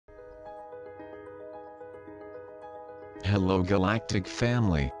Hello Galactic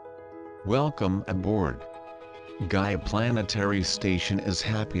family. Welcome aboard. Gaia Planetary Station is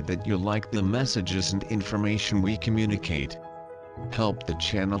happy that you like the messages and information we communicate. Help the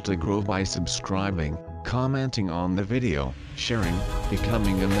channel to grow by subscribing, commenting on the video, sharing,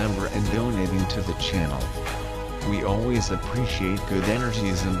 becoming a member and donating to the channel. We always appreciate good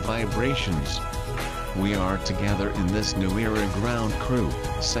energies and vibrations. We are together in this new era ground crew.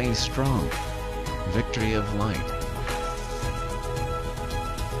 Stay strong. Victory of light.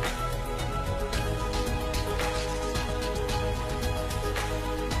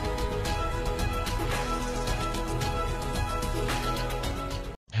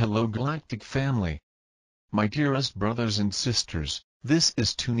 Hello Galactic family. My dearest brothers and sisters, this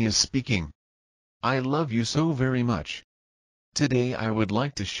is Tunia speaking. I love you so very much. Today I would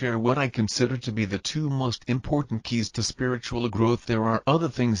like to share what I consider to be the two most important keys to spiritual growth. There are other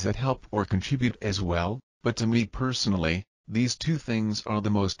things that help or contribute as well, but to me personally, these two things are the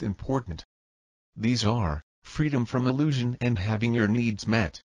most important. These are freedom from illusion and having your needs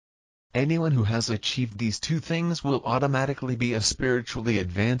met. Anyone who has achieved these two things will automatically be a spiritually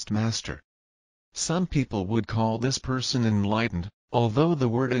advanced master. Some people would call this person enlightened, although the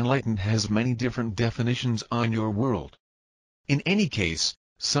word enlightened has many different definitions on your world. In any case,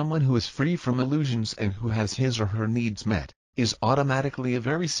 someone who is free from illusions and who has his or her needs met, is automatically a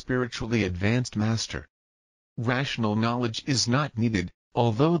very spiritually advanced master. Rational knowledge is not needed,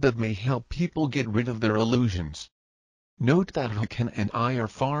 although that may help people get rid of their illusions. Note that Hakan and I are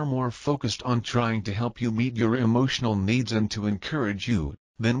far more focused on trying to help you meet your emotional needs and to encourage you,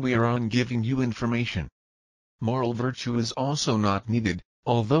 than we are on giving you information. Moral virtue is also not needed,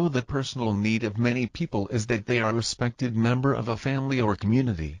 although the personal need of many people is that they are a respected member of a family or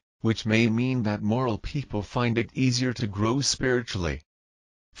community, which may mean that moral people find it easier to grow spiritually.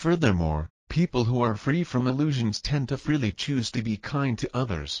 Furthermore, people who are free from illusions tend to freely choose to be kind to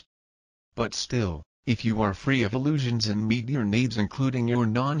others. But still, if you are free of illusions and meet your needs including your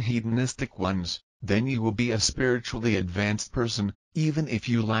non-hedonistic ones, then you will be a spiritually advanced person, even if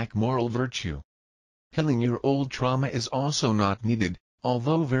you lack moral virtue. Healing your old trauma is also not needed,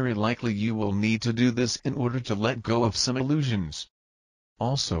 although very likely you will need to do this in order to let go of some illusions.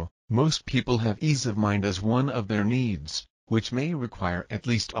 Also, most people have ease of mind as one of their needs, which may require at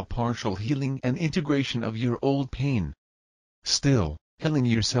least a partial healing and integration of your old pain. Still, healing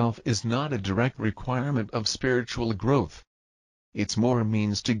yourself is not a direct requirement of spiritual growth. It's more a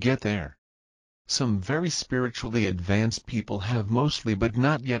means to get there. Some very spiritually advanced people have mostly but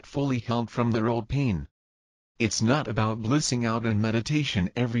not yet fully healed from their old pain. It's not about blissing out in meditation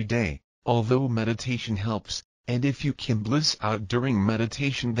every day, although meditation helps, and if you can bliss out during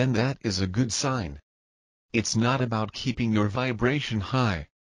meditation then that is a good sign. It's not about keeping your vibration high.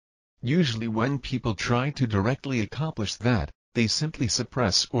 Usually when people try to directly accomplish that, they simply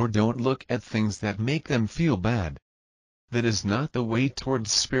suppress or don't look at things that make them feel bad. That is not the way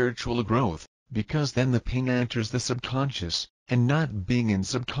towards spiritual growth, because then the pain enters the subconscious, and not being in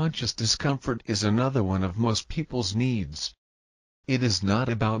subconscious discomfort is another one of most people's needs. It is not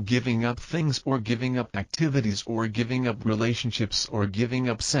about giving up things or giving up activities or giving up relationships or giving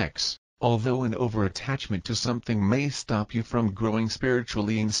up sex, although an over-attachment to something may stop you from growing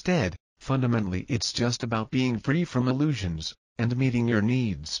spiritually. Instead, fundamentally it's just about being free from illusions, and meeting your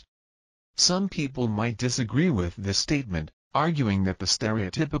needs. Some people might disagree with this statement, arguing that the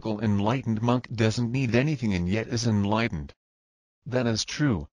stereotypical enlightened monk doesn't need anything and yet is enlightened. That is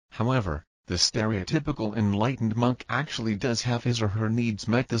true, however, the stereotypical enlightened monk actually does have his or her needs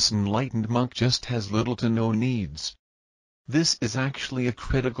met. This enlightened monk just has little to no needs. This is actually a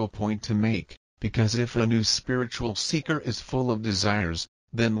critical point to make, because if a new spiritual seeker is full of desires,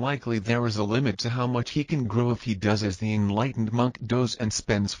 then likely there is a limit to how much he can grow if he does as the enlightened monk does and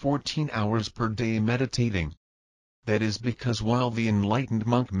spends 14 hours per day meditating. That is because while the enlightened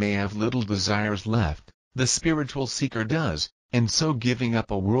monk may have little desires left, the spiritual seeker does, and so giving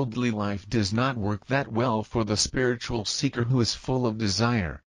up a worldly life does not work that well for the spiritual seeker who is full of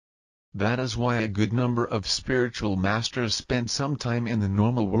desire. That is why a good number of spiritual masters spent some time in the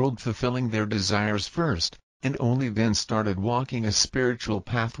normal world fulfilling their desires first, and only then started walking a spiritual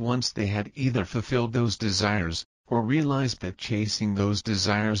path once they had either fulfilled those desires, or realized that chasing those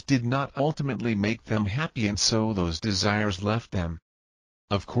desires did not ultimately make them happy and so those desires left them.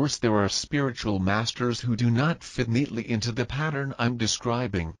 Of course there are spiritual masters who do not fit neatly into the pattern I'm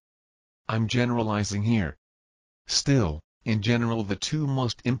describing. I'm generalizing here. Still, in general the two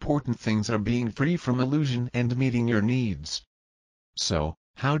most important things are being free from illusion and meeting your needs. So,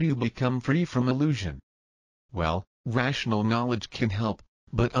 how do you become free from illusion? Well, rational knowledge can help,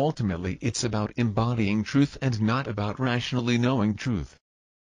 But ultimately it's about embodying truth and not about rationally knowing truth.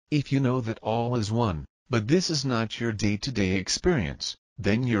 If you know that all is one, but this is not your day-to-day experience,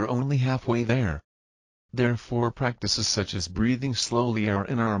 then you're only halfway there. Therefore practices such as breathing slowly are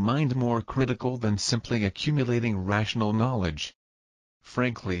in our mind more critical than simply accumulating rational knowledge.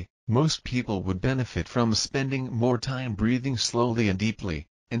 Frankly, most people would benefit from spending more time breathing slowly and deeply,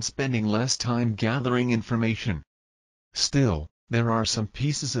 and spending less time gathering information. Still, there are some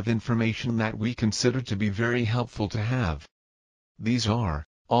pieces of information that we consider to be very helpful to have. These are,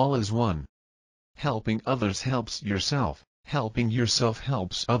 all is one. Helping others helps yourself, helping yourself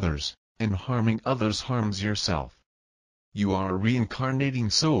helps others, and harming others harms yourself. You are a reincarnating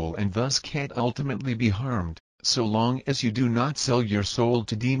soul and thus can't ultimately be harmed, so long as you do not sell your soul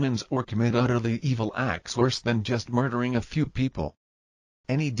to demons or commit utterly evil acts worse than just murdering a few people.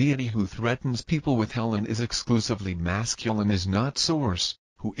 Any deity who threatens people with hell and is exclusively masculine is not Source,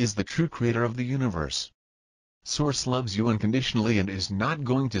 who is the true creator of the universe. Source loves you unconditionally and is not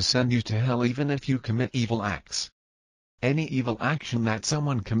going to send you to hell even if you commit evil acts. Any evil action that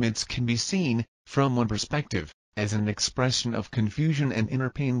someone commits can be seen, from one perspective, as an expression of confusion and inner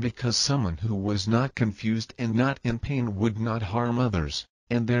pain because someone who was not confused and not in pain would not harm others,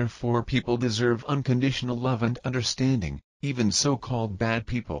 and therefore people deserve unconditional love and understanding, even so-called bad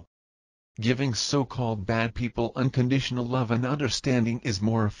people. Giving so-called bad people unconditional love and understanding is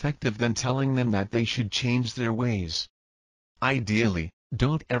more effective than telling them that they should change their ways. Ideally,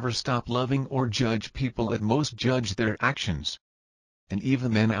 don't ever stop loving or judge people, at most judge their actions. And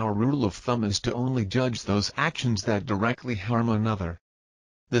even then our rule of thumb is to only judge those actions that directly harm another.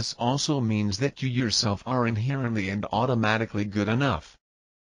 This also means that you yourself are inherently and automatically good enough.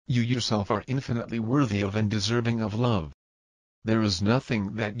 You yourself are infinitely worthy of and deserving of love. There is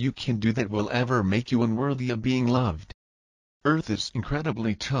nothing that you can do that will ever make you unworthy of being loved. Earth is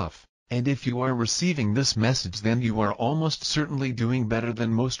incredibly tough, and if you are receiving this message then you are almost certainly doing better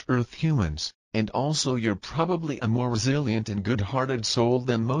than most Earth humans, and also you're probably a more resilient and good-hearted soul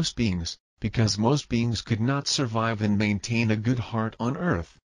than most beings, because most beings could not survive and maintain a good heart on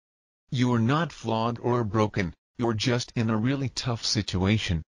Earth. You are not flawed or broken, you're just in a really tough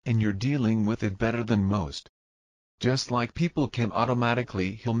situation, and you're dealing with it better than most. Just like people can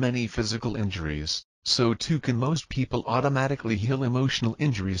automatically heal many physical injuries, so too can most people automatically heal emotional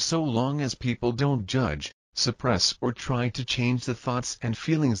injuries so long as people don't judge, suppress or try to change the thoughts and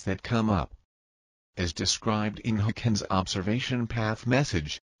feelings that come up. As described in Haken's observation path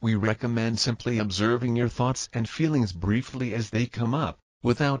message, we recommend simply observing your thoughts and feelings briefly as they come up,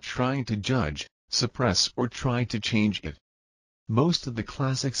 without trying to judge, suppress or try to change it. Most of the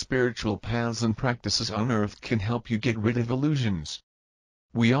classic spiritual paths and practices on Earth can help you get rid of illusions.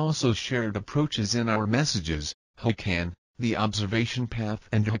 We also shared approaches in our messages, Haken, the observation path,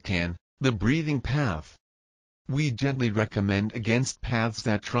 and Haken, the breathing path. We gently recommend against paths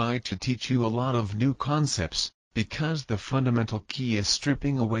that try to teach you a lot of new concepts, because the fundamental key is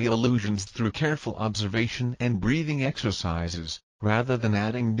stripping away illusions through careful observation and breathing exercises, rather than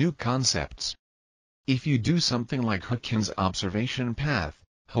adding new concepts. If you do something like Haken's observation path,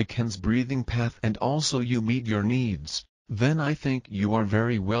 Haken's breathing path, and also you meet your needs, then I think you are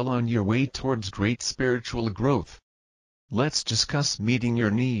very well on your way towards great spiritual growth. Let's discuss meeting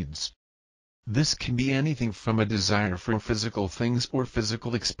your needs. This can be anything from a desire for physical things or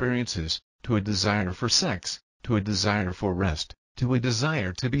physical experiences, to a desire for sex, to a desire for rest, to a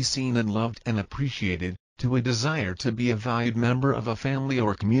desire to be seen and loved and appreciated, to a desire to be a valued member of a family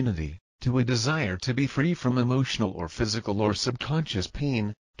or community, to a desire to be free from emotional or physical or subconscious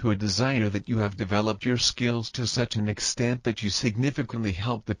pain, to a desire that you have developed your skills to such an extent that you significantly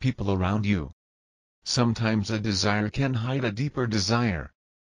help the people around you. Sometimes a desire can hide a deeper desire.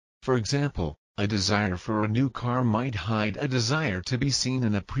 For example, a desire for a new car might hide a desire to be seen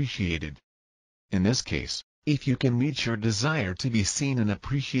and appreciated. In this case, if you can meet your desire to be seen and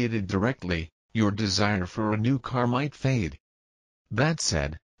appreciated directly, your desire for a new car might fade. That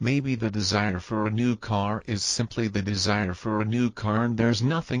said, maybe the desire for a new car is simply the desire for a new car and there's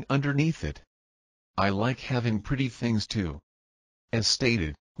nothing underneath it. I like having pretty things too. As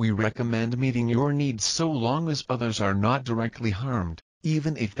stated, we recommend meeting your needs so long as others are not directly harmed,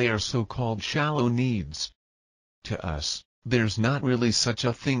 even if they are so-called shallow needs. To us, there's not really such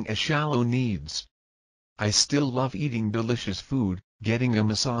a thing as shallow needs. I still love eating delicious food, getting a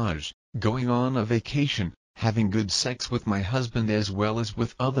massage, going on a vacation, having good sex with my husband as well as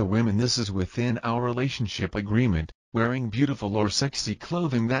with other women. This is within our relationship agreement, wearing beautiful or sexy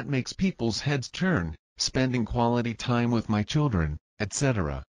clothing that makes people's heads turn, spending quality time with my children,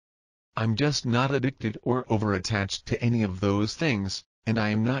 etc. I'm just not addicted or over-attached to any of those things, and I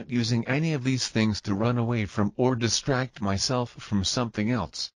am not using any of these things to run away from or distract myself from something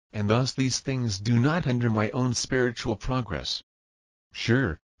else, and thus these things do not hinder my own spiritual progress.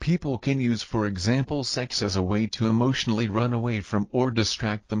 Sure, people can use for example sex as a way to emotionally run away from or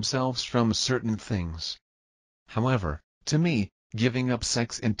distract themselves from certain things. However, to me, giving up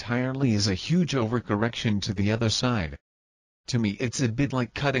sex entirely is a huge overcorrection to the other side. To me it's a bit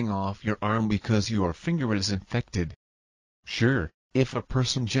like cutting off your arm because your finger is infected. Sure, if a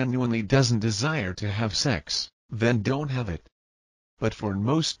person genuinely doesn't desire to have sex, then don't have it. But for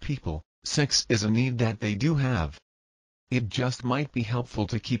most people, sex is a need that they do have. It just might be helpful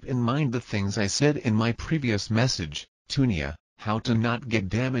to keep in mind the things I said in my previous message, Tunia, how to not get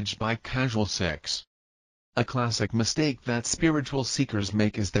damaged by casual sex. A classic mistake that spiritual seekers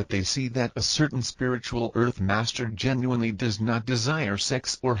make is that they see that a certain spiritual earth master genuinely does not desire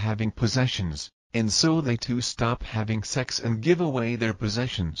sex or having possessions, and so they too stop having sex and give away their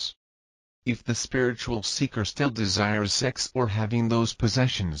possessions. If the spiritual seeker still desires sex or having those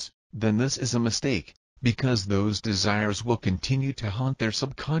possessions, then this is a mistake, because those desires will continue to haunt their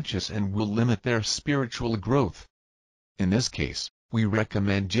subconscious and will limit their spiritual growth. In this case, we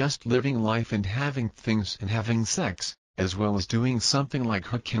recommend just living life and having things and having sex, as well as doing something like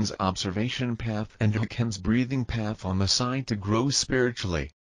Hucken's observation path and Hucken's breathing path on the side to grow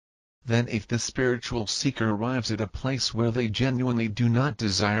spiritually. Then if the spiritual seeker arrives at a place where they genuinely do not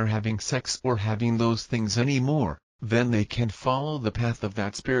desire having sex or having those things anymore, then they can follow the path of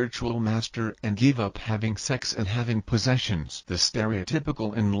that spiritual master and give up having sex and having possessions. The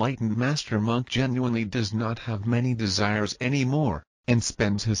stereotypical enlightened master monk genuinely does not have many desires anymore, and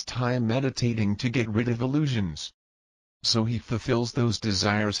spends his time meditating to get rid of illusions. So he fulfills those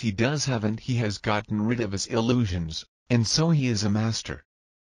desires he does have and he has gotten rid of his illusions, and so he is a master.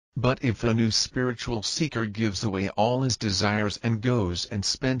 But if a new spiritual seeker gives away all his desires and goes and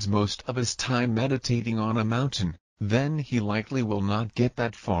spends most of his time meditating on a mountain, then he likely will not get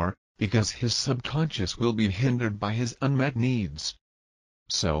that far, because his subconscious will be hindered by his unmet needs.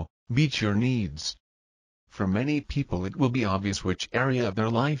 So, meet your needs. For many people it will be obvious which area of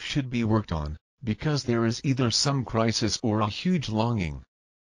their life should be worked on, because there is either some crisis or a huge longing.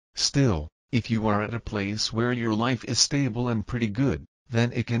 Still, if you are at a place where your life is stable and pretty good,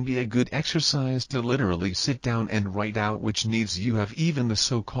 then it can be a good exercise to literally sit down and write out which needs you have, even the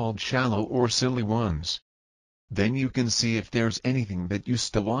so-called shallow or silly ones. Then you can see if there's anything that you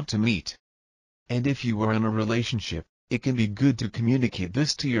still want to meet. And if you are in a relationship, it can be good to communicate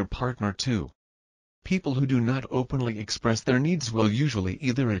this to your partner too. People who do not openly express their needs will usually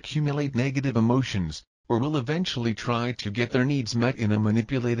either accumulate negative emotions, or will eventually try to get their needs met in a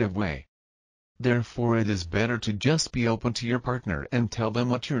manipulative way. Therefore it is better to just be open to your partner and tell them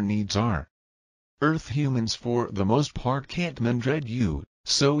what your needs are. Earth humans for the most part can't mendread you,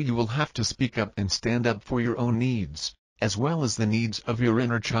 so you will have to speak up and stand up for your own needs, as well as the needs of your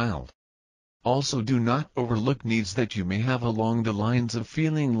inner child. Also do not overlook needs that you may have along the lines of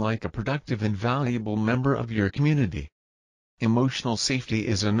feeling like a productive and valuable member of your community. Emotional safety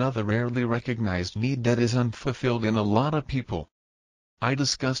is another rarely recognized need that is unfulfilled in a lot of people. I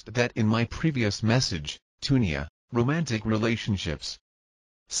discussed that in my previous message, Tunia, romantic relationships.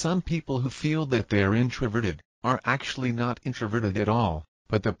 Some people who feel that they are introverted, are actually not introverted at all,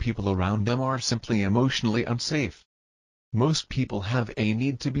 but the people around them are simply emotionally unsafe. Most people have a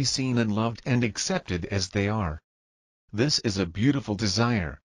need to be seen and loved and accepted as they are. This is a beautiful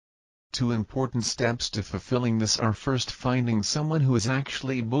desire. 2 important steps to fulfilling this are first finding someone who is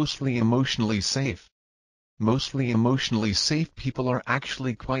actually mostly emotionally safe. Mostly emotionally safe people are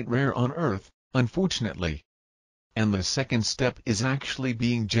actually quite rare on Earth, unfortunately. And the second step is actually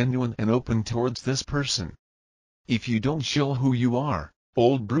being genuine and open towards this person. If you don't show who you are,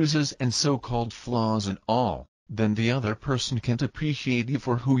 old bruises and so-called flaws and all, then the other person can't appreciate you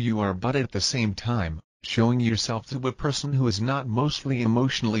for who you are. But at the same time, showing yourself to a person who is not mostly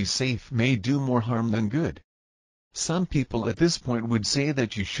emotionally safe may do more harm than good. Some people at this point would say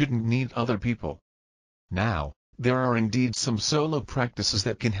that you shouldn't need other people. Now, there are indeed some solo practices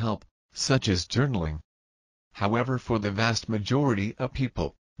that can help, such as journaling. However, for the vast majority of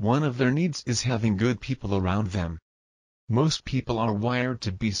people, one of their needs is having good people around them. Most people are wired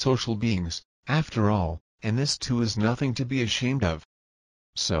to be social beings, after all, and this too is nothing to be ashamed of.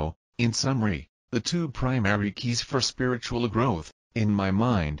 So, in summary, the 2 primary keys for spiritual growth, in my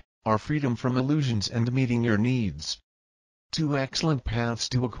mind, are freedom from illusions and meeting your needs. 2 excellent paths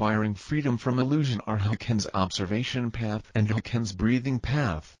to acquiring freedom from illusion are Hucken's observation path and Hucken's breathing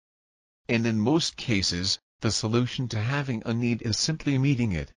path. And in most cases, the solution to having a need is simply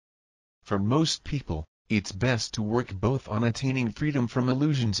meeting it. For most people, it's best to work both on attaining freedom from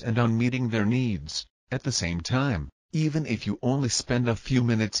illusions and on meeting their needs, at the same time, even if you only spend a few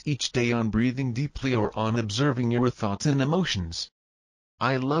minutes each day on breathing deeply or on observing your thoughts and emotions.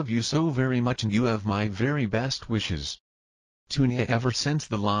 I love you so very much and you have my very best wishes. Tunia. Ever since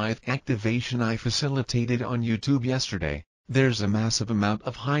the live activation I facilitated on YouTube yesterday, there's a massive amount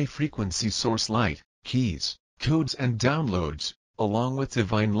of high-frequency source light, keys, codes and downloads, along with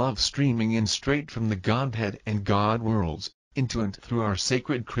divine love streaming in straight from the Godhead and God worlds, into and through our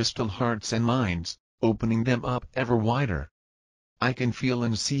sacred crystal hearts and minds, opening them up ever wider. I can feel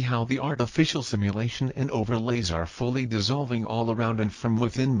and see how the artificial simulation and overlays are fully dissolving all around and from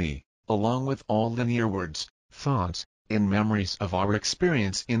within me, along with all linear words, thoughts, and memories of our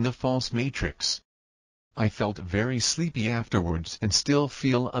experience in the false matrix. I felt very sleepy afterwards and still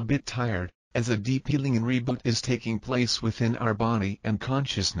feel a bit tired, as a deep healing and reboot is taking place within our body and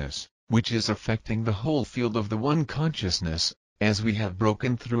consciousness, which is affecting the whole field of the One Consciousness, as we have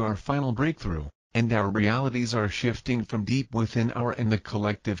broken through our final breakthrough, and our realities are shifting from deep within our and the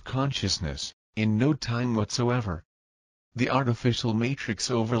collective consciousness, in no time whatsoever. The artificial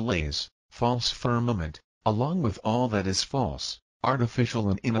matrix overlays, false firmament, along with all that is false, artificial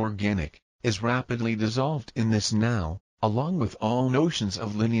and inorganic, is rapidly dissolved in this now, along with all notions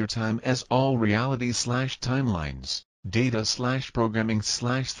of linear time as all reality/timelines,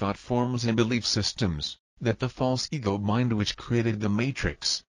 data/programming/thought forms and belief systems, that the false ego mind which created the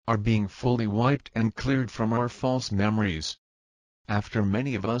matrix, are being fully wiped and cleared from our false memories. After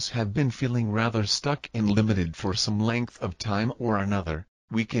many of us have been feeling rather stuck and limited for some length of time or another,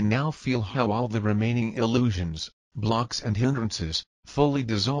 we can now feel how all the remaining illusions, blocks and hindrances, fully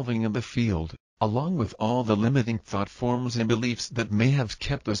dissolving in the field, along with all the limiting thought forms and beliefs that may have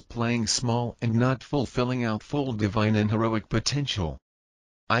kept us playing small and not fulfilling our full divine and heroic potential.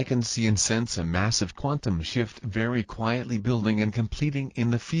 I can see and sense a massive quantum shift very quietly building and completing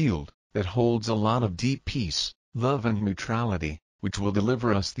in the field, that holds a lot of deep peace, love and neutrality, which will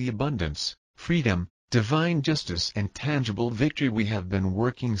deliver us the abundance, freedom, divine justice and tangible victory we have been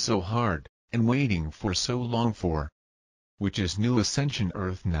working so hard, and waiting for so long for. Which is New Ascension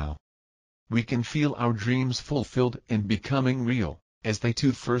Earth now. We can feel our dreams fulfilled and becoming real, as they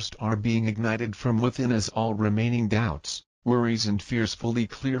too first are being ignited from within as all remaining doubts, worries and fears fully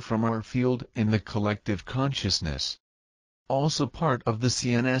clear from our field and the collective consciousness. Also part of the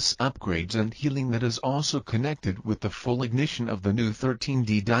CNS upgrades and healing that is also connected with the full ignition of the new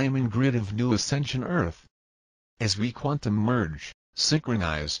 13D diamond grid of New Ascension Earth. As we quantum merge,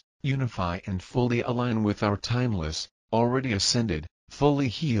 synchronize, unify and fully align with our timeless, already ascended, fully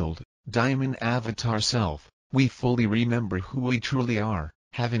healed, diamond avatar self, we fully remember who we truly are,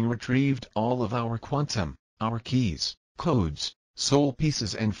 having retrieved all of our quantum, our keys, codes, soul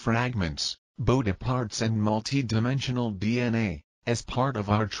pieces and fragments, body parts and multi-dimensional DNA, as part of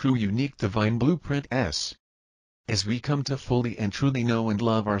our true unique divine blueprint S. As we come to fully and truly know and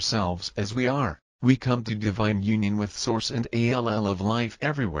love ourselves as we are, we come to divine union with Source and ALL of life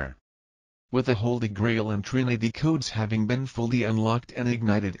everywhere. With the Holy Grail and Trinity codes having been fully unlocked and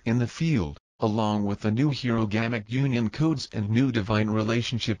ignited in the field, along with the new Hierogamic Union codes and new divine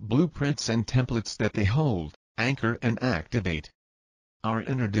relationship blueprints and templates that they hold, anchor and activate. Our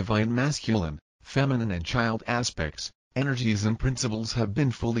inner divine masculine, feminine and child aspects, energies and principles have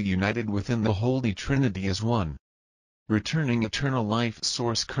been fully united within the Holy Trinity as one. Returning eternal life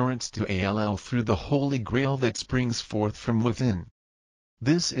source currents to ALL through the Holy Grail that springs forth from within.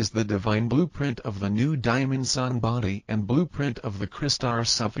 This is the divine blueprint of the new Diamond Sun body and blueprint of the Christar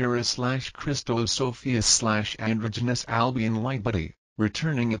Sapphira/Christos Sophia/Androgynous Albion light body,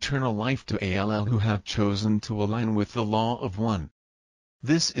 returning eternal life to ALL who have chosen to align with the law of one.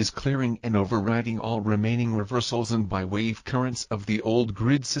 This is clearing and overriding all remaining reversals and bi-wave currents of the old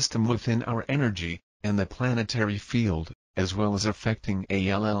grid system within our energy, and the planetary field, as well as affecting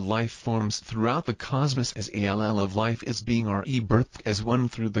ALL life forms throughout the cosmos as ALL of life is being rebirthed as one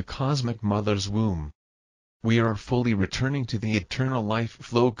through the cosmic mother's womb. We are fully returning to the eternal life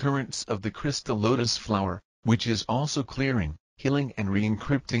flow currents of the crystal lotus flower, which is also clearing, healing and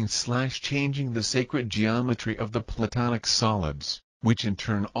re-encrypting/changing the sacred geometry of the platonic solids, which in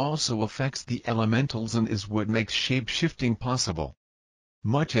turn also affects the elementals and is what makes shape-shifting possible.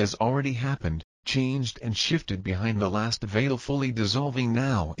 Much has already happened, changed and shifted behind the last veil fully dissolving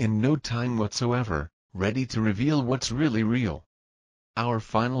now in no time whatsoever, ready to reveal what's really real. Our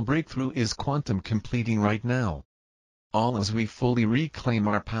final breakthrough is quantum completing right now. All as we fully reclaim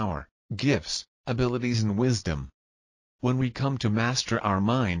our power, gifts, abilities and wisdom. When we come to master our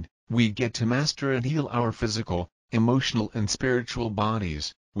mind, we get to master and heal our physical, emotional and spiritual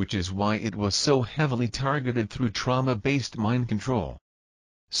bodies, which is why it was so heavily targeted through trauma-based mind control.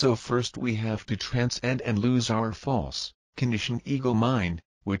 So first we have to transcend and lose our false, conditioned ego mind,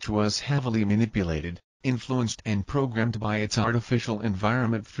 which was heavily manipulated, influenced and programmed by its artificial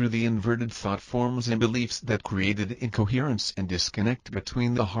environment through the inverted thought forms and beliefs that created incoherence and disconnect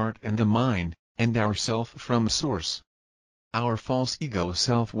between the heart and the mind, and our self from source. Our false ego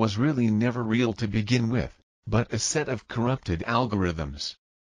self was really never real to begin with, but a set of corrupted algorithms.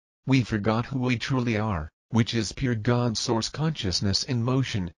 We forgot who we truly are, which is pure God source consciousness in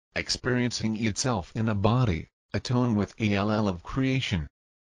motion, experiencing itself in a body, a tone with ALL of creation.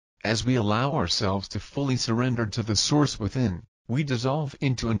 As we allow ourselves to fully surrender to the source within, we dissolve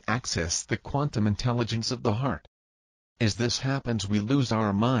into and access the quantum intelligence of the heart. As this happens, we lose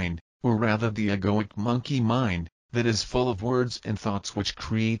our mind, or rather the egoic monkey mind, that is full of words and thoughts, which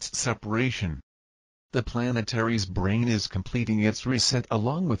creates separation. The Planetary's brain is completing its reset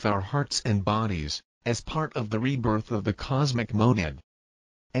along with our hearts and bodies, as part of the rebirth of the cosmic monad.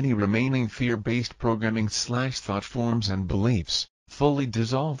 Any remaining fear-based programming/thought forms and beliefs fully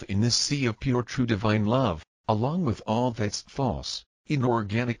dissolve in this sea of pure true divine love, along with all that's false,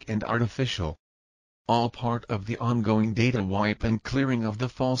 inorganic and artificial. All part of the ongoing data wipe and clearing of the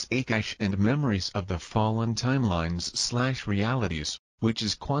false Akash and memories of the fallen timelines/realities, which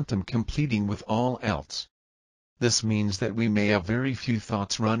is quantum completing with all else. This means that we may have very few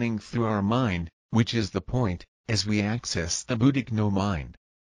thoughts running through our mind, which is the point, as we access the Buddhic no mind.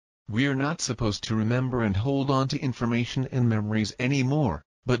 We're not supposed to remember and hold on to information and memories anymore,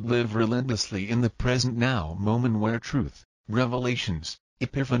 but live relentlessly in the present now moment where truth, revelations,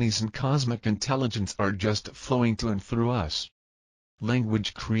 epiphanies and cosmic intelligence are just flowing to and through us.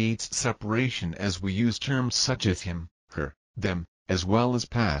 Language creates separation as we use terms such as him, her, them, as well as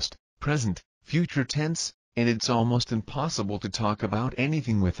past, present, future tense, and it's almost impossible to talk about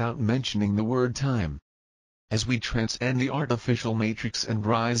anything without mentioning the word time. As we transcend the artificial matrix and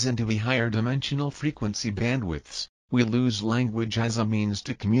rise into the higher dimensional frequency bandwidths, we lose language as a means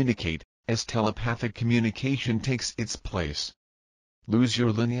to communicate, as telepathic communication takes its place. Lose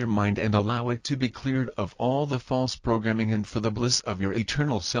your linear mind and allow it to be cleared of all the false programming and for the bliss of your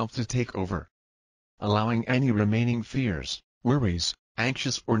eternal self to take over. Allowing any remaining fears, worries,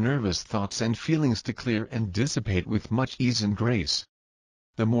 anxious or nervous thoughts and feelings to clear and dissipate with much ease and grace.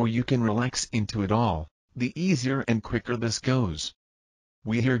 The more you can relax into it all, the easier and quicker this goes.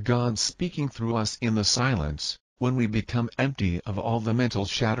 We hear God speaking through us in the silence, when we become empty of all the mental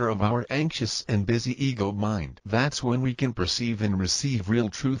chatter of our anxious and busy ego mind. That's when we can perceive and receive real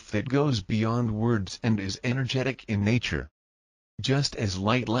truth that goes beyond words and is energetic in nature. Just as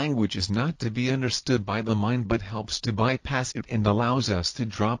light language is not to be understood by the mind but helps to bypass it and allows us to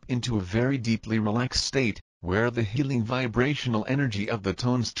drop into a very deeply relaxed state, where the healing vibrational energy of the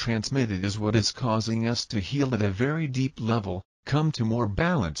tones transmitted is what is causing us to heal at a very deep level, come to more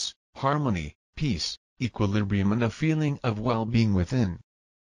balance, harmony, peace, equilibrium and a feeling of well-being within.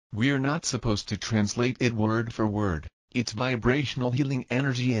 We're not supposed to translate it word for word. It's vibrational healing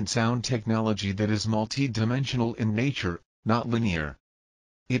energy and sound technology that is multi-dimensional in nature, not linear.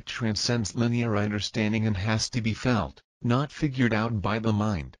 It transcends linear understanding and has to be felt, not figured out by the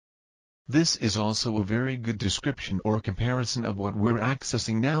mind. This is also a very good description or comparison of what we're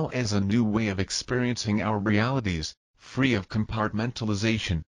accessing now as a new way of experiencing our realities, free of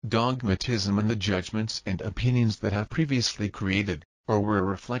compartmentalization, dogmatism and the judgments and opinions that have previously created, or were a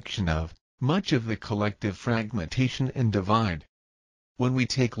reflection of, much of the collective fragmentation and divide. When we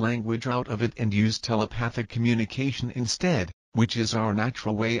take language out of it and use telepathic communication instead, which is our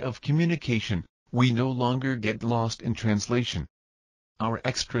natural way of communication, we no longer get lost in translation. Our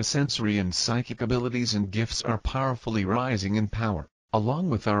extrasensory and psychic abilities and gifts are powerfully rising in power, along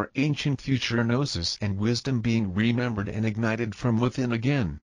with our ancient future gnosis and wisdom being remembered and ignited from within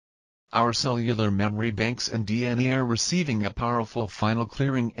again. Our cellular memory banks and DNA are receiving a powerful final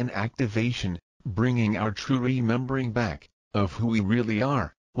clearing and activation, bringing our true remembering back, of who we really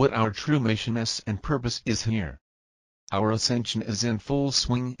are, what our true mission and purpose is here. Our ascension is in full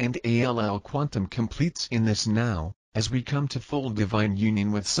swing and ALL quantum completes in this now, as we come to full divine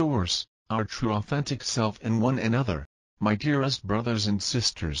union with Source, our true authentic self and one another. My dearest brothers and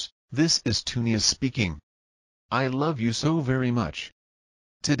sisters, this is Tunia speaking. I love you so very much.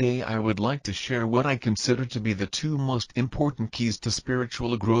 Today I would like to share what I consider to be the two most important keys to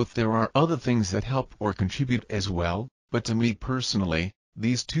spiritual growth. There are other things that help or contribute as well, but to me personally,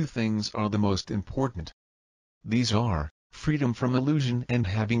 these two things are the most important. These are, freedom from illusion and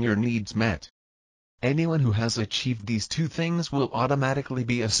having your needs met. Anyone who has achieved these two things will automatically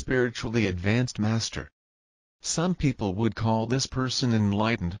be a spiritually advanced master. Some people would call this person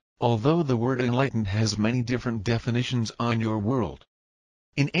enlightened, although the word enlightened has many different definitions on your world.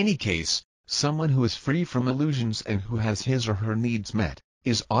 In any case, someone who is free from illusions and who has his or her needs met,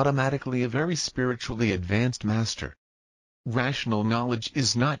 is automatically a very spiritually advanced master. Rational knowledge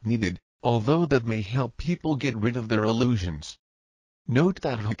is not needed, although that may help people get rid of their illusions. Note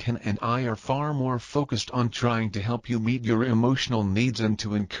that Hakan and I are far more focused on trying to help you meet your emotional needs and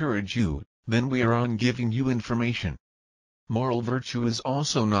to encourage you, than we are on giving you information. Moral virtue is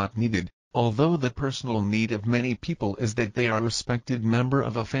also not needed, although the personal need of many people is that they are a respected member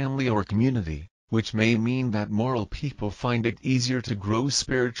of a family or community, which may mean that moral people find it easier to grow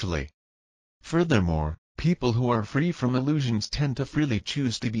spiritually. Furthermore, people who are free from illusions tend to freely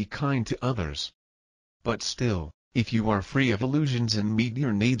choose to be kind to others. But still, if you are free of illusions and meet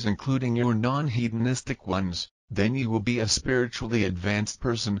your needs including your non-hedonistic ones, then you will be a spiritually advanced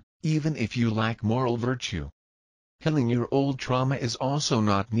person, even if you lack moral virtue. Healing your old trauma is also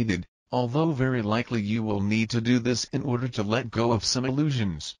not needed, although very likely you will need to do this in order to let go of some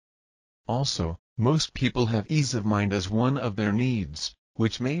illusions. Also, most people have ease of mind as one of their needs,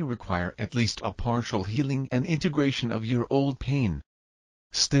 which may require at least a partial healing and integration of your old pain.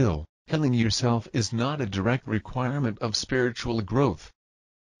 Still, healing yourself is not a direct requirement of spiritual growth.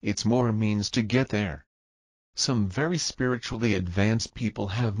 It's more a means to get there. Some very spiritually advanced people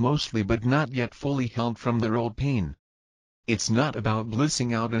have mostly but not yet fully healed from their old pain. It's not about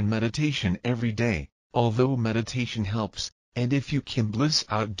blissing out in meditation every day, although meditation helps, and if you can bliss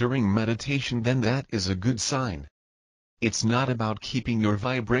out during meditation then that is a good sign. It's not about keeping your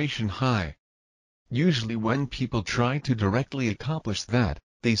vibration high. Usually when people try to directly accomplish that,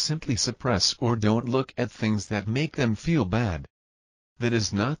 they simply suppress or don't look at things that make them feel bad. That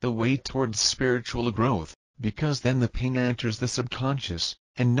is not the way towards spiritual growth, because then the pain enters the subconscious,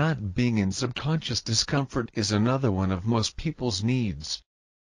 and not being in subconscious discomfort is another one of most people's needs.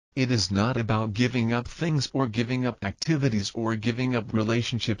 It is not about giving up things or giving up activities or giving up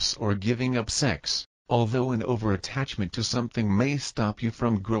relationships or giving up sex, although an over-attachment to something may stop you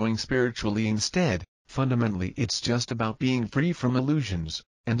from growing spiritually instead. Fundamentally it's just about being free from illusions,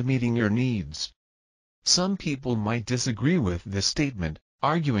 and meeting your needs. Some people might disagree with this statement,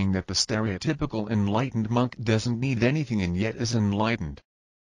 arguing that the stereotypical enlightened monk doesn't need anything and yet is enlightened.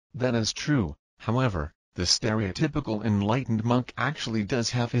 That is true, however, the stereotypical enlightened monk actually does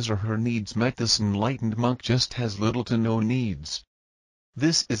have his or her needs met. This enlightened monk just has little to no needs.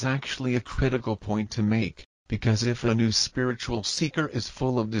 This is actually a critical point to make, because if a new spiritual seeker is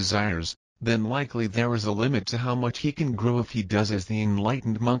full of desires, then likely there is a limit to how much he can grow if he does as the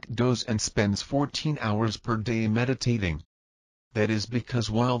enlightened monk does and spends 14 hours per day meditating. That is because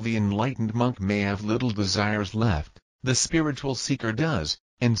while the enlightened monk may have little desires left, the spiritual seeker does,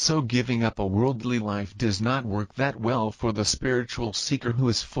 and so giving up a worldly life does not work that well for the spiritual seeker who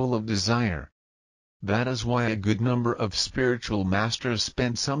is full of desire. That is why a good number of spiritual masters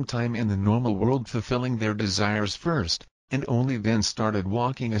spent some time in the normal world fulfilling their desires first, and only then started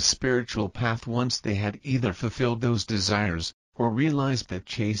walking a spiritual path once they had either fulfilled those desires, or realized that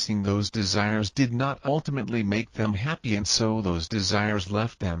chasing those desires did not ultimately make them happy and so those desires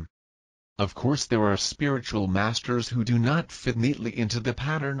left them. Of course there are spiritual masters who do not fit neatly into the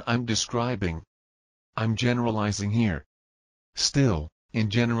pattern I'm describing. I'm generalizing here. Still, in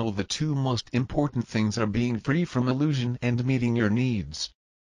general the two most important things are being free from illusion and meeting your needs.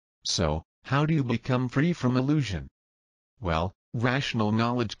 So, how do you become free from illusion? Well, rational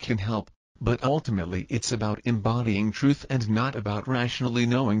knowledge can help, but ultimately it's about embodying truth and not about rationally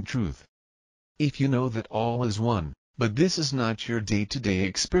knowing truth. If you know that all is one, but this is not your day-to-day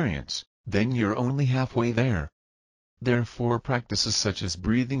experience, then you're only halfway there. Therefore practices such as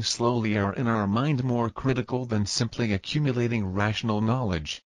breathing slowly are in our mind more critical than simply accumulating rational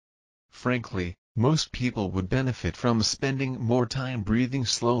knowledge. Frankly, most people would benefit from spending more time breathing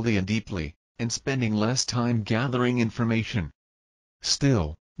slowly and deeply, and spending less time gathering information.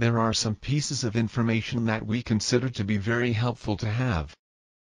 Still, there are some pieces of information that we consider to be very helpful to have.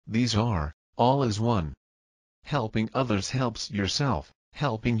 These are, all is one. Helping others helps yourself,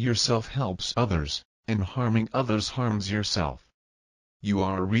 helping yourself helps others, and harming others harms yourself. You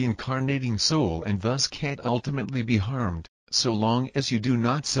are a reincarnating soul and thus can't ultimately be harmed, so long as you do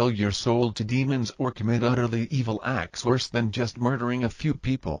not sell your soul to demons or commit utterly evil acts worse than just murdering a few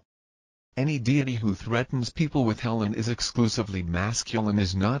people. Any deity who threatens people with hell and is exclusively masculine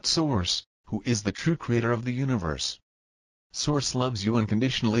is not Source, who is the true creator of the universe. Source loves you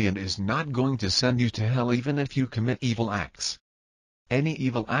unconditionally and is not going to send you to hell even if you commit evil acts. Any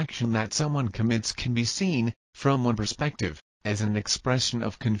evil action that someone commits can be seen, from one perspective, as an expression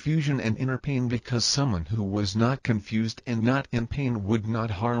of confusion and inner pain, because someone who was not confused and not in pain would not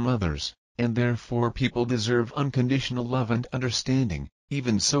harm others, and therefore people deserve unconditional love and understanding,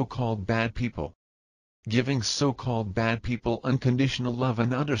 even so-called bad people. Giving so-called bad people unconditional love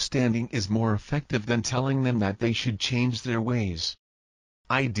and understanding is more effective than telling them that they should change their ways.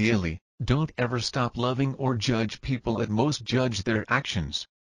 Ideally, don't ever stop loving or judge people, at most judge their actions.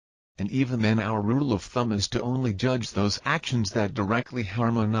 And even then, our rule of thumb is to only judge those actions that directly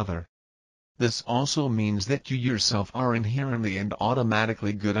harm another. This also means that you yourself are inherently and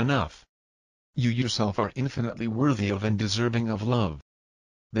automatically good enough. You yourself are infinitely worthy of and deserving of love.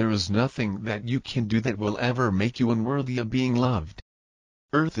 There is nothing that you can do that will ever make you unworthy of being loved.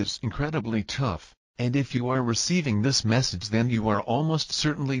 Earth is incredibly tough, and if you are receiving this message, then you are almost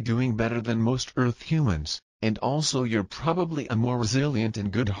certainly doing better than most Earth humans, and also you're probably a more resilient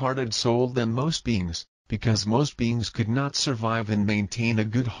and good-hearted soul than most beings, because most beings could not survive and maintain a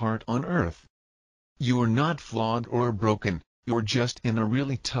good heart on Earth. You are not flawed or broken, you're just in a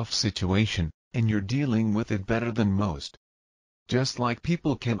really tough situation, and you're dealing with it better than most. Just like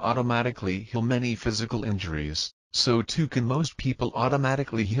people can automatically heal many physical injuries, so too can most people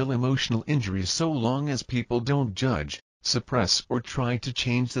automatically heal emotional injuries, so long as people don't judge, suppress or try to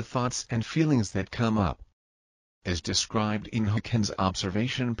change the thoughts and feelings that come up. As described in Haken's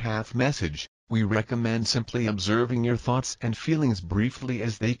observation path message, we recommend simply observing your thoughts and feelings briefly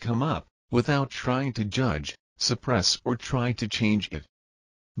as they come up, without trying to judge, suppress or try to change it.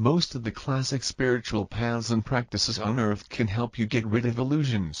 Most of the classic spiritual paths and practices on Earth can help you get rid of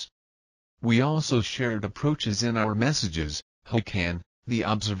illusions. We also shared approaches in our messages: Haken, the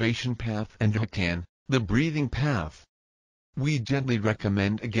observation path, and Haken, the breathing path. We gently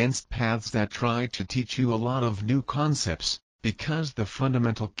recommend against paths that try to teach you a lot of new concepts, because the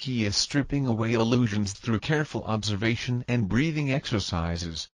fundamental key is stripping away illusions through careful observation and breathing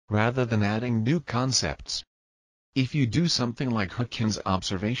exercises, rather than adding new concepts. If you do something like Haken's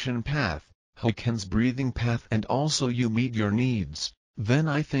observation path, Haken's breathing path, and also you meet your needs, then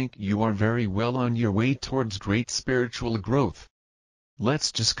I think you are very well on your way towards great spiritual growth.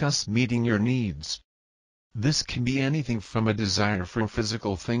 Let's discuss meeting your needs. This can be anything from a desire for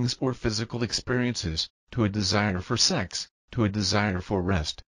physical things or physical experiences, to a desire for sex, to a desire for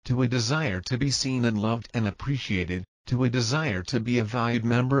rest, to a desire to be seen and loved and appreciated, to a desire to be a valued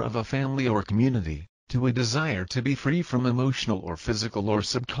member of a family or community, to a desire to be free from emotional or physical or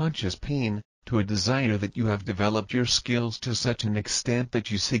subconscious pain, to a desire that you have developed your skills to such an extent that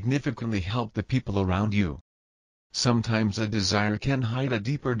you significantly help the people around you. Sometimes a desire can hide a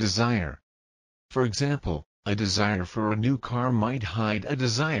deeper desire. For example, a desire for a new car might hide a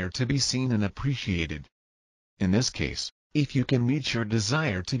desire to be seen and appreciated. In this case, if you can meet your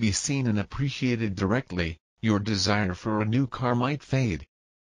desire to be seen and appreciated directly, your desire for a new car might fade.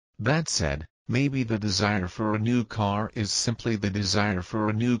 That said, maybe the desire for a new car is simply the desire for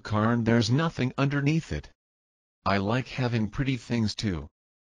a new car and there's nothing underneath it. I like having pretty things too.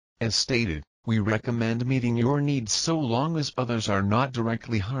 As stated, we recommend meeting your needs so long as others are not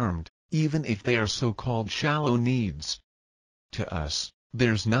directly harmed, even if they are so-called shallow needs. To us,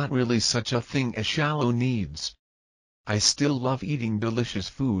 there's not really such a thing as shallow needs. I still love eating delicious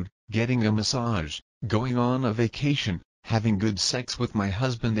food, getting a massage, going on a vacation, having good sex with my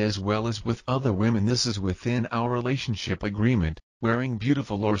husband as well as with other women. This is within our relationship agreement, wearing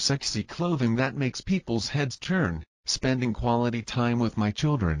beautiful or sexy clothing that makes people's heads turn, spending quality time with my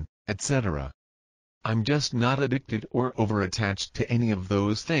children, etc. I'm just not addicted or over-attached to any of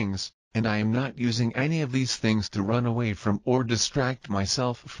those things, and I am not using any of these things to run away from or distract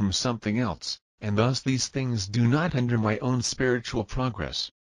myself from something else, and thus these things do not hinder my own spiritual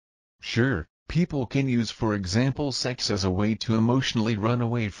progress. Sure, people can use, for example, sex as a way to emotionally run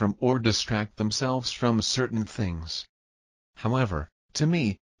away from or distract themselves from certain things. However, to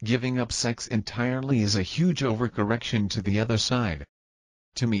me, giving up sex entirely is a huge overcorrection to the other side.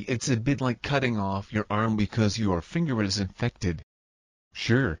 To me, it's a bit like cutting off your arm because your finger is infected.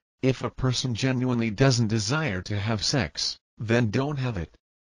 Sure, if a person genuinely doesn't desire to have sex, then don't have it.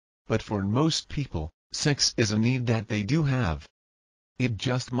 But for most people, sex is a need that they do have. It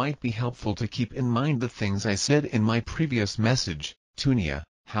just might be helpful to keep in mind the things I said in my previous message, Tunia,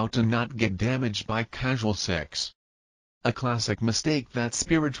 how to not get damaged by casual sex. A classic mistake that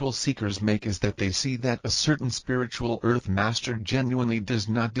spiritual seekers make is that they see that a certain spiritual earth master genuinely does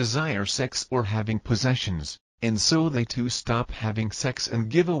not desire sex or having possessions, and so they too stop having sex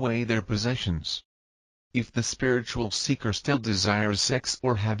and give away their possessions. If the spiritual seeker still desires sex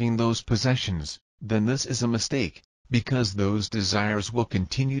or having those possessions, then this is a mistake, because those desires will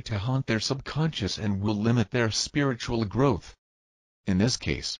continue to haunt their subconscious and will limit their spiritual growth. In this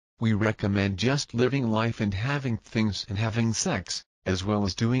case, we recommend just living life and having things and having sex, as well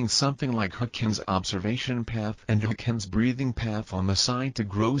as doing something like Hucken's observation path and Hucken's breathing path on the side to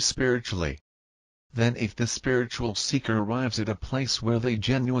grow spiritually. Then if the spiritual seeker arrives at a place where they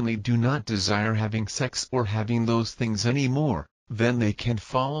genuinely do not desire having sex or having those things anymore, then they can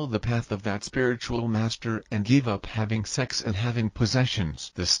follow the path of that spiritual master and give up having sex and having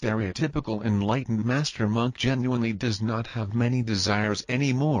possessions. The stereotypical enlightened master monk genuinely does not have many desires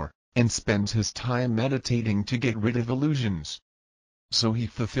anymore, and spends his time meditating to get rid of illusions. So he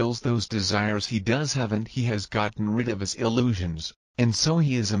fulfills those desires he does have and he has gotten rid of his illusions, and so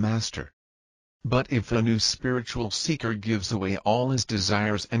he is a master. But if a new spiritual seeker gives away all his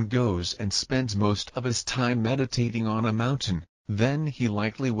desires and goes and spends most of his time meditating on a mountain, then he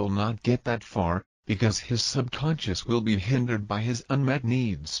likely will not get that far, because his subconscious will be hindered by his unmet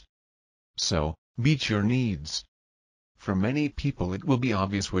needs. So, meet your needs. For many people it will be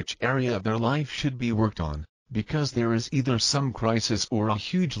obvious which area of their life should be worked on, because there is either some crisis or a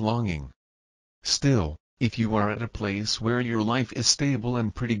huge longing. Still, if you are at a place where your life is stable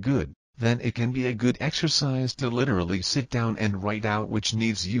and pretty good, then it can be a good exercise to literally sit down and write out which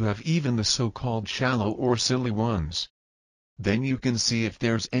needs you have, even the so-called shallow or silly ones. Then you can see if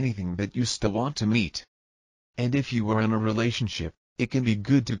there's anything that you still want to meet. And if you are in a relationship, it can be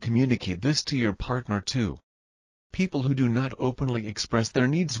good to communicate this to your partner too. People who do not openly express their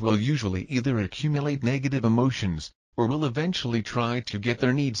needs will usually either accumulate negative emotions, or will eventually try to get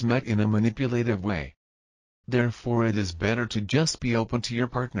their needs met in a manipulative way. Therefore it is better to just be open to your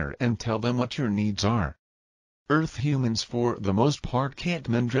partner and tell them what your needs are. Earth humans for the most part can't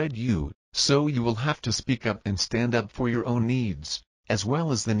dread you, so you will have to speak up and stand up for your own needs, as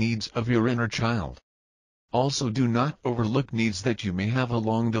well as the needs of your inner child. Also do not overlook needs that you may have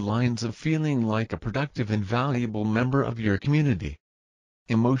along the lines of feeling like a productive and valuable member of your community.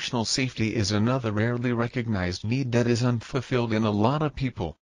 Emotional safety is another rarely recognized need that is unfulfilled in a lot of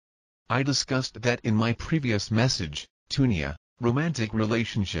people. I discussed that in my previous message, Tunia, romantic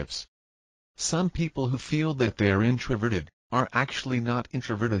relationships. Some people who feel that they are introverted, are actually not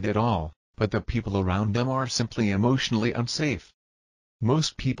introverted at all, but the people around them are simply emotionally unsafe.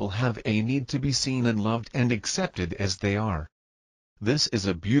 Most people have a need to be seen and loved and accepted as they are. This is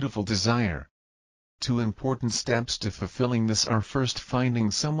a beautiful desire. 2 important steps to fulfilling this are: first,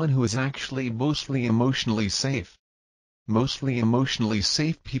 finding someone who is actually mostly emotionally safe. Mostly emotionally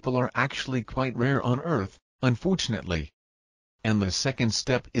safe people are actually quite rare on Earth, unfortunately. And the second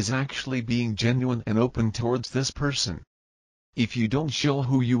step is actually being genuine and open towards this person. If you don't show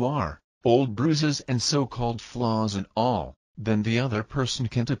who you are, old bruises and so-called flaws and all, then the other person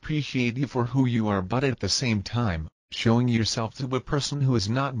can't appreciate you for who you are. But at the same time, showing yourself to a person who is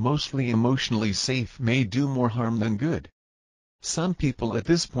not mostly emotionally safe may do more harm than good. Some people at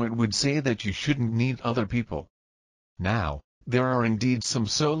this point would say that you shouldn't need other people. Now, there are indeed some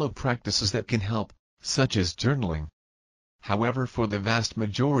solo practices that can help, such as journaling. However, for the vast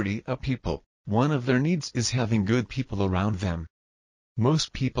majority of people, one of their needs is having good people around them.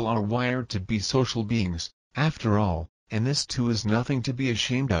 Most people are wired to be social beings, after all, and this too is nothing to be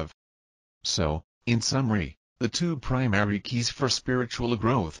ashamed of. So, in summary, the 2 primary keys for spiritual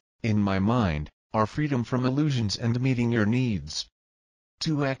growth, in my mind, are freedom from illusions and meeting your needs.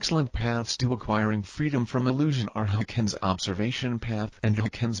 2 excellent paths to acquiring freedom from illusion are Hucken's observation path and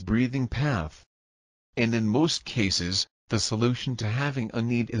Hucken's breathing path. And in most cases, the solution to having a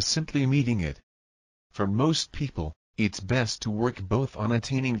need is simply meeting it. For most people, it's best to work both on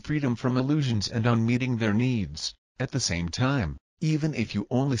attaining freedom from illusions and on meeting their needs, at the same time, even if you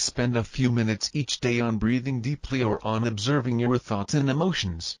only spend a few minutes each day on breathing deeply or on observing your thoughts and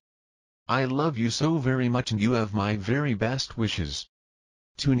emotions. I love you so very much and you have my very best wishes.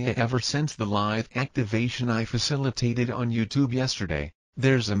 Tunia, ever since the live activation I facilitated on YouTube yesterday,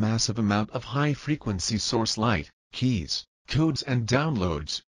 there's a massive amount of high-frequency source light, keys, codes and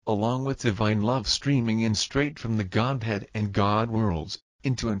downloads, along with divine love streaming in straight from the Godhead and God worlds,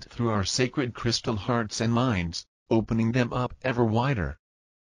 into and through our sacred crystal hearts and minds, opening them up ever wider.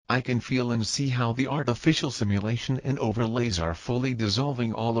 I can feel and see how the artificial simulation and overlays are fully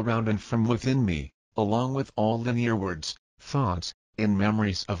dissolving all around and from within me, along with all linear words, thoughts, and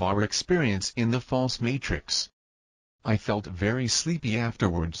memories of our experience in the false matrix. I felt very sleepy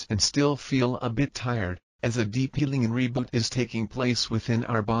afterwards and still feel a bit tired, as a deep healing and reboot is taking place within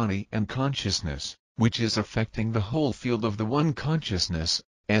our body and consciousness, which is affecting the whole field of the One Consciousness,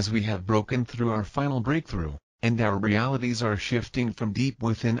 as we have broken through our final breakthrough, and our realities are shifting from deep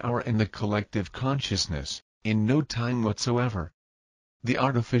within our and the collective consciousness, in no time whatsoever. The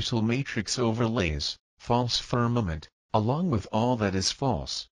artificial matrix overlays, false firmament, along with all that is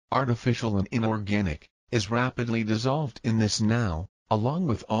false, artificial and inorganic, is rapidly dissolved in this now, along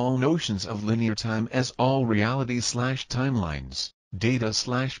with all notions of linear time as all reality/timelines,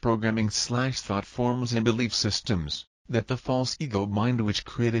 data/programming/thought forms and belief systems, that the false ego mind which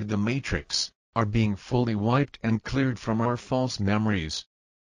created the matrix, are being fully wiped and cleared from our false memories.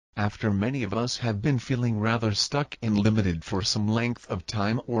 After many of us have been feeling rather stuck and limited for some length of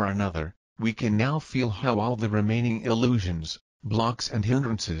time or another, we can now feel how all the remaining illusions, blocks and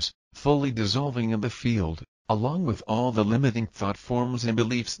hindrances, fully dissolving in the field, along with all the limiting thought forms and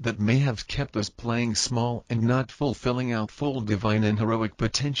beliefs that may have kept us playing small and not fulfilling our full divine and heroic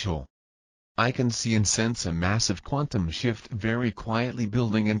potential. I can see and sense a massive quantum shift very quietly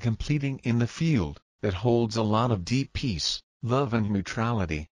building and completing in the field, that holds a lot of deep peace, love and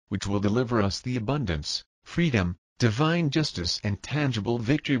neutrality, which will deliver us the abundance, freedom, divine justice and tangible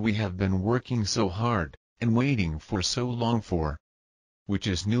victory we have been working so hard, and waiting for so long for. Which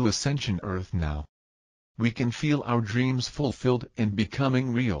is New Ascension Earth now. We can feel our dreams fulfilled and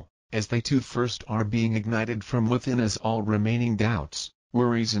becoming real, as they too first are being ignited from within as all remaining doubts,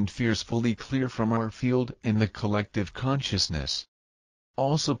 worries and fears fully clear from our field and the collective consciousness.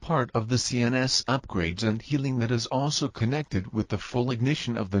 Also part of the CNS upgrades and healing that is also connected with the full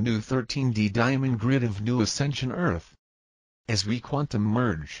ignition of the new 13D diamond grid of New Ascension Earth. As we quantum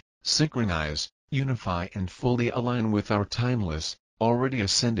merge, synchronize, unify and fully align with our timeless, already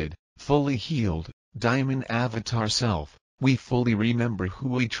ascended, fully healed, diamond avatar self, we fully remember who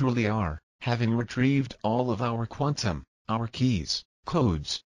we truly are, having retrieved all of our quantum, our keys,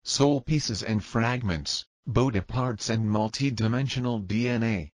 codes, soul pieces and fragments, body parts and multi-dimensional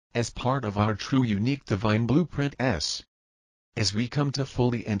DNA, as part of our true unique divine blueprint S. As we come to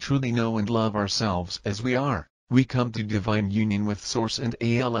fully and truly know and love ourselves as we are, we come to divine union with Source and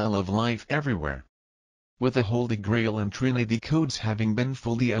ALL of life everywhere. With the Holy Grail and Trinity codes having been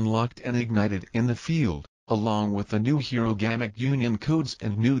fully unlocked and ignited in the field, along with the new Hierogamic Union codes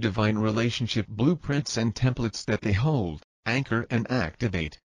and new divine relationship blueprints and templates that they hold, anchor and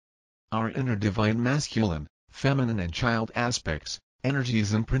activate. Our inner divine masculine, feminine and child aspects,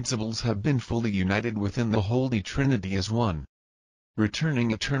 energies and principles have been fully united within the Holy Trinity as one.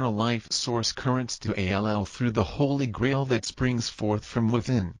 Returning eternal life source currents to ALL through the Holy Grail that springs forth from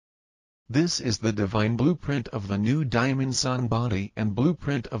within. This is the divine blueprint of the new Diamond Sun body and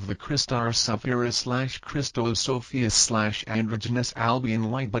blueprint of the Christos Sapphira/Christos Sophia/Androgynous Albion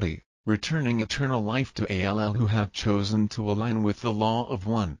light body, returning eternal life to ALL who have chosen to align with the law of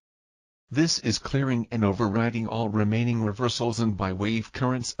one. This is clearing and overriding all remaining reversals and bi-wave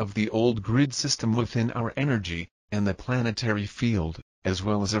currents of the old grid system within our energy, and the planetary field, as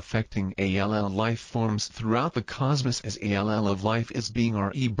well as affecting ALL life forms throughout the cosmos as ALL of life is being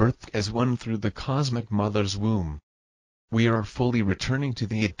rebirthed as one through the cosmic mother's womb. We are fully returning to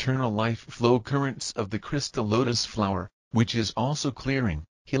the eternal life flow currents of the crystal lotus flower, which is also clearing,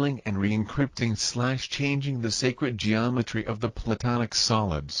 healing and re-encrypting/changing the sacred geometry of the platonic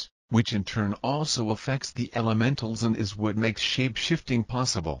solids, which in turn also affects the elementals and is what makes shape-shifting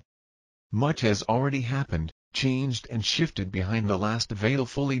possible. Much has already happened, changed and shifted behind the last veil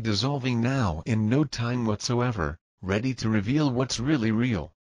fully dissolving now in no time whatsoever, ready to reveal what's really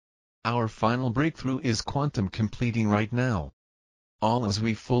real. Our final breakthrough is quantum completing right now. All as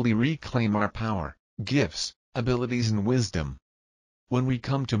we fully reclaim our power, gifts, abilities and wisdom. When we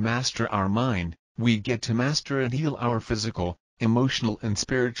come to master our mind, we get to master and heal our physical, emotional and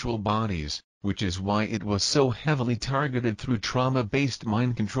spiritual bodies, which is why it was so heavily targeted through trauma-based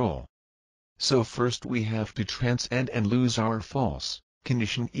mind control. So first we have to transcend and lose our false,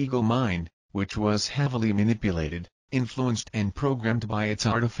 conditioned ego mind, which was heavily manipulated, influenced and programmed by its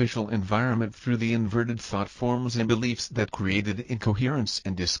artificial environment through the inverted thought forms and beliefs that created incoherence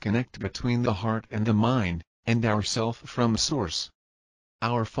and disconnect between the heart and the mind, and our self from source.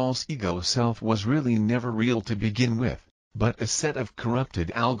 Our false ego self was really never real to begin with, but a set of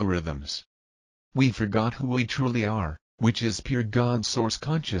corrupted algorithms. We forgot who we truly are, which is pure God source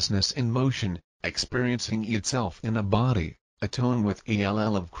consciousness in motion, experiencing itself in a body, atone with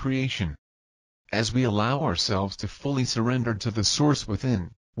ALL of creation. As we allow ourselves to fully surrender to the source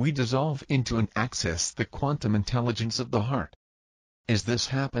within, we dissolve into and access the quantum intelligence of the heart. As this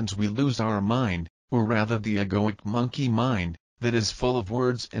happens we lose our mind, or rather the egoic monkey mind, that is full of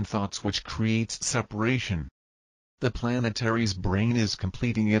words and thoughts which creates separation. The planetary's brain is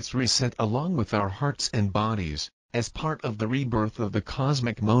completing its reset along with our hearts and bodies, as part of the rebirth of the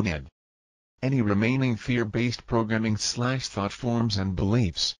cosmic monad. Any remaining fear-based programming/thought forms and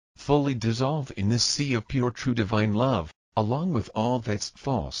beliefs, fully dissolve in this sea of pure true divine love, along with all that's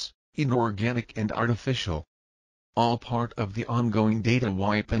false, inorganic and artificial. All part of the ongoing data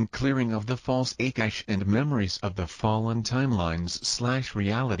wipe and clearing of the false Akash and memories of the fallen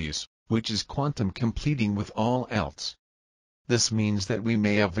timelines/realities, which is quantum completing with all else. This means that we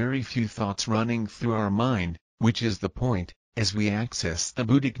may have very few thoughts running through our mind, which is the point, as we access the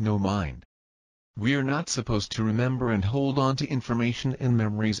Buddhic no mind. We're not supposed to remember and hold on to information and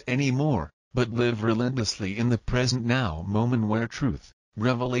memories anymore, but live relentlessly in the present now moment where truth,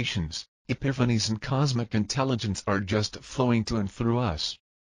 revelations, epiphanies and cosmic intelligence are just flowing to and through us.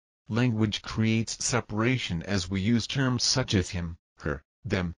 Language creates separation as we use terms such as him, her,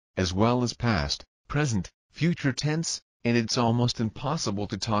 them, as well as past, present, future tense, and it's almost impossible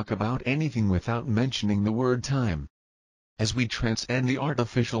to talk about anything without mentioning the word time. As we transcend the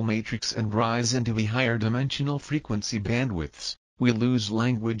artificial matrix and rise into the higher dimensional frequency bandwidths, we lose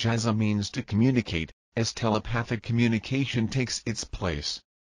language as a means to communicate, as telepathic communication takes its place.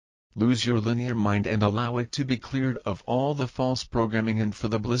 Lose your linear mind and allow it to be cleared of all the false programming and for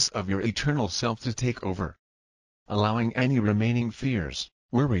the bliss of your eternal self to take over. Allowing any remaining fears,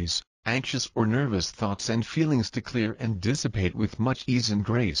 worries, anxious or nervous thoughts and feelings to clear and dissipate with much ease and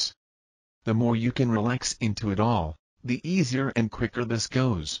grace. The more you can relax into it all, the easier and quicker this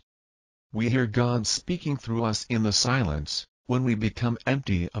goes. We hear God speaking through us in the silence, when we become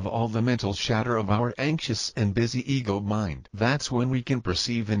empty of all the mental chatter of our anxious and busy ego mind. That's when we can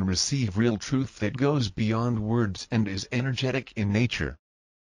perceive and receive real truth that goes beyond words and is energetic in nature.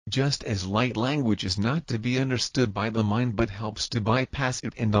 Just as light language is not to be understood by the mind but helps to bypass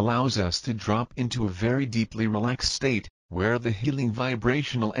it and allows us to drop into a very deeply relaxed state, where the healing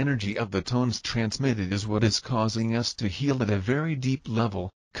vibrational energy of the tones transmitted is what is causing us to heal at a very deep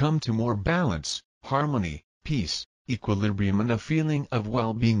level, come to more balance, harmony, peace, equilibrium and a feeling of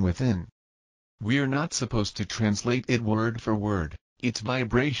well-being within. We're not supposed to translate it word for word. It's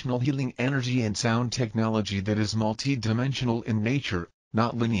vibrational healing energy and sound technology that is multi-dimensional in nature,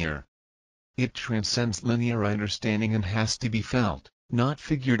 not linear. It transcends linear understanding and has to be felt, not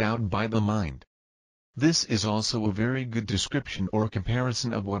figured out by the mind. This is also a very good description or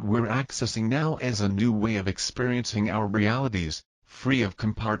comparison of what we're accessing now as a new way of experiencing our realities, free of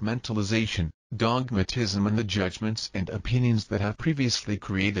compartmentalization, dogmatism and the judgments and opinions that have previously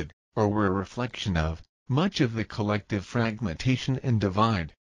created, or were a reflection of, much of the collective fragmentation and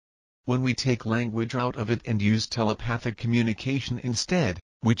divide. When we take language out of it and use telepathic communication instead,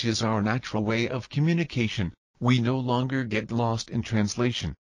 which is our natural way of communication, we no longer get lost in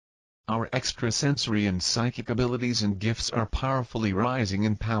translation. Our extrasensory and psychic abilities and gifts are powerfully rising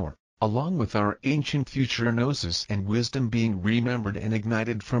in power, along with our ancient future gnosis and wisdom being remembered and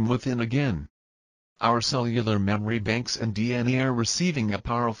ignited from within again. Our cellular memory banks and DNA are receiving a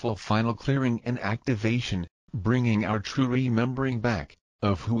powerful final clearing and activation, bringing our true remembering back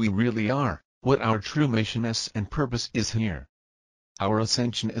of who we really are, what our true mission and purpose is here. Our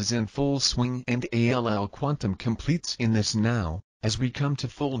ascension is in full swing and ALL quantum completes in this now, as we come to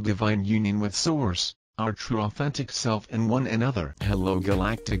full divine union with Source, our true authentic self and one another. Hello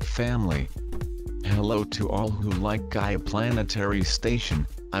Galactic family. Hello to all who like Gaia Planetary Station.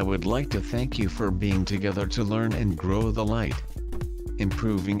 I would like to thank you for being together to learn and grow the light.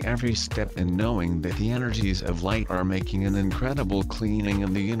 Improving every step and knowing that the energies of light are making an incredible cleaning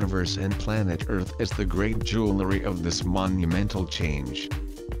in the universe and planet Earth is the great jewelry of this monumental change.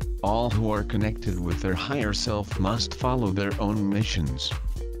 All who are connected with their higher self must follow their own missions.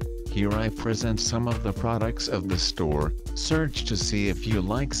 Here I present some of the products of the store. Search to see if you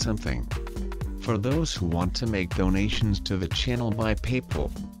like something. For those who want to make donations to the channel by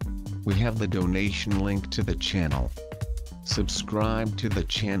PayPal, we have the donation link to the channel. Subscribe to the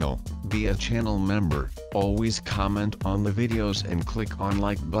channel, be a channel member, always comment on the videos and click on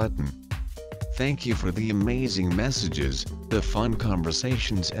like button. Thank you for the amazing messages, the fun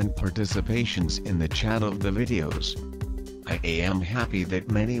conversations and participations in the chat of the videos. I am happy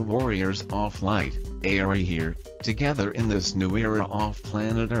that many warriors of light are here, together in this new era of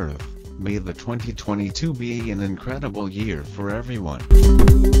planet Earth. May the 2022 be an incredible year for everyone.